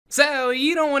So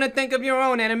you don't want to think of your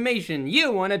own animation, you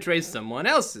want to trace someone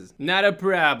else's. Not a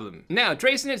problem. Now,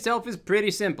 tracing itself is pretty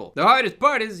simple. The hardest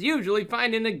part is usually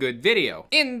finding a good video.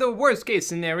 In the worst case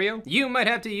scenario, you might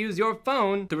have to use your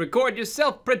phone to record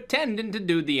yourself pretending to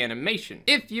do the animation.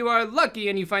 If you are lucky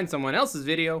and you find someone else's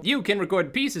video, you can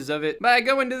record pieces of it by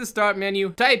going to the start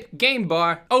menu, type game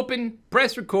bar, open,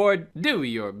 press record, do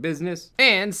your business,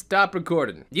 and stop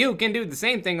recording. You can do the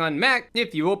same thing on Mac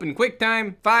if you open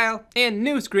QuickTime, File, and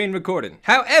New Screen Recording.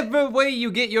 However way you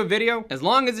get your video, as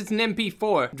long as it's an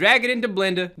MP4, drag it into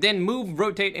Blender, then move,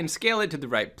 rotate, and scale it to the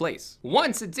right place.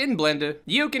 Once it's in Blender,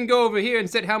 you can go over here and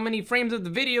set how many frames of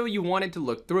the video you want it to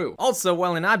look through. Also,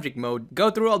 while in object mode, go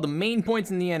through all the main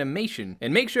points in the animation,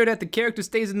 and make sure that the character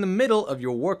stays in the middle of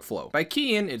your workflow by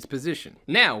keying its position.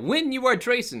 Now, when you are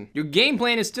tracing, your game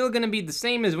plan is still going to be the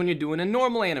same as when you're doing a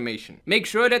normal animation. Make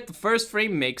sure that the first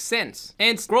frame makes sense,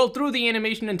 and scroll through the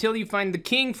animation until you find the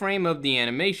king frame of the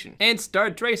animation, and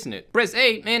start tracing it. Press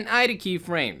A and I to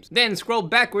keyframes. Then scroll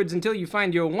backwards until you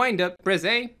find your windup. Press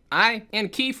A, I,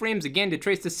 and keyframes again to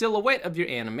trace the silhouette of your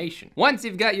animation. Once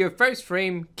you've got your first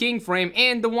frame, king frame,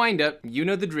 and the windup, you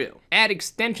know the drill. Add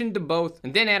extension to both,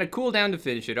 and then add a cooldown to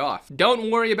finish it off. Don't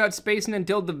worry about spacing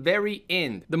until the very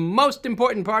end. The most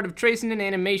important part of tracing an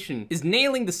animation is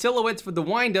nailing the silhouettes for the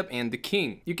windup and the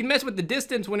king. You can mess with the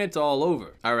distance when it's all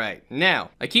over. Alright,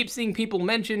 now, I keep seeing people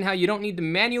mention how you don't need to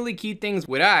manually key things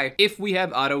with I if we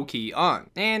have auto key on.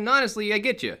 And honestly, I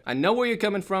get you. I know where you're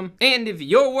coming from, and if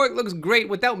your work looks great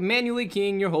without manually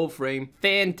keying your whole frame,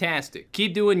 fantastic.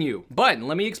 Keep doing you. But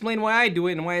let me explain why I do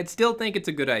it and why I still think it's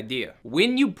a good idea.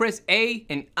 When you press A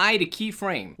and I to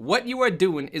keyframe, what you are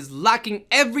doing is locking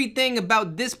everything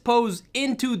about this pose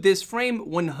into this frame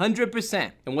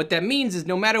 100%. And what that means is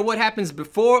no matter what happens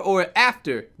before or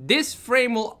after, this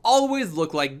frame will always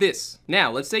look like this.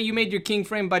 Now, let's say you made your king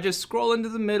frame by just scrolling to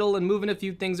the middle and moving a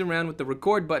few things around with the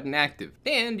record button active.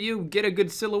 And you get a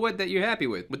good silhouette that you're happy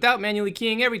with, without manually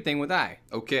keying everything with I.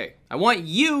 Okay, I want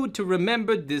you to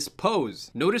remember this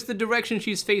pose. Notice the direction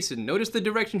she's facing. Notice the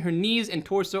direction her knees and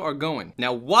torso are going.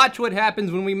 Now watch what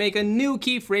happens when we make a new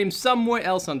keyframe somewhere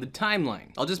else on the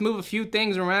timeline. I'll just move a few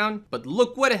things around, but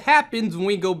look what happens when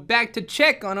we go back to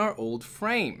check on our old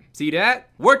frame. See that?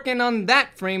 Working on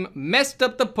that frame messed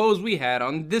up the pose we had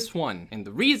on this one. And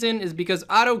the reason is because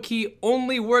auto key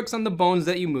only works on the bones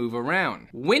that you move around.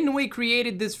 When we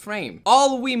created this frame,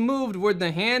 all we moved were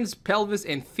the hands, pelvis,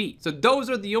 and feet. So those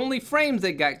are the only frames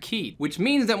that got keyed, which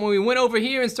means that when we went over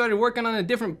here and started working on a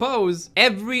different pose,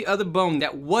 every other bone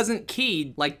that wasn't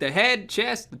keyed, like the head,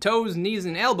 chest, the toes, knees,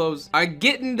 and elbows, are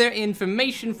getting their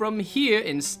information from here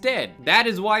instead. That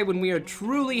is why when we are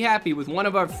truly happy with one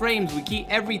of our frames, we key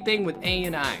everything with A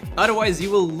and I. Otherwise, you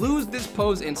will lose this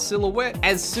pose and silhouette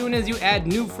as soon as you add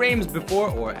new frames before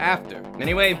or after.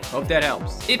 Anyway, hope that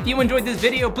helps. If you enjoyed this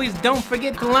video, please don't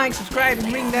forget to like, subscribe,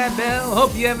 and ring that bell.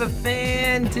 Hope you have a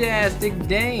fantastic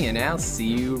day, and I'll see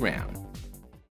you around.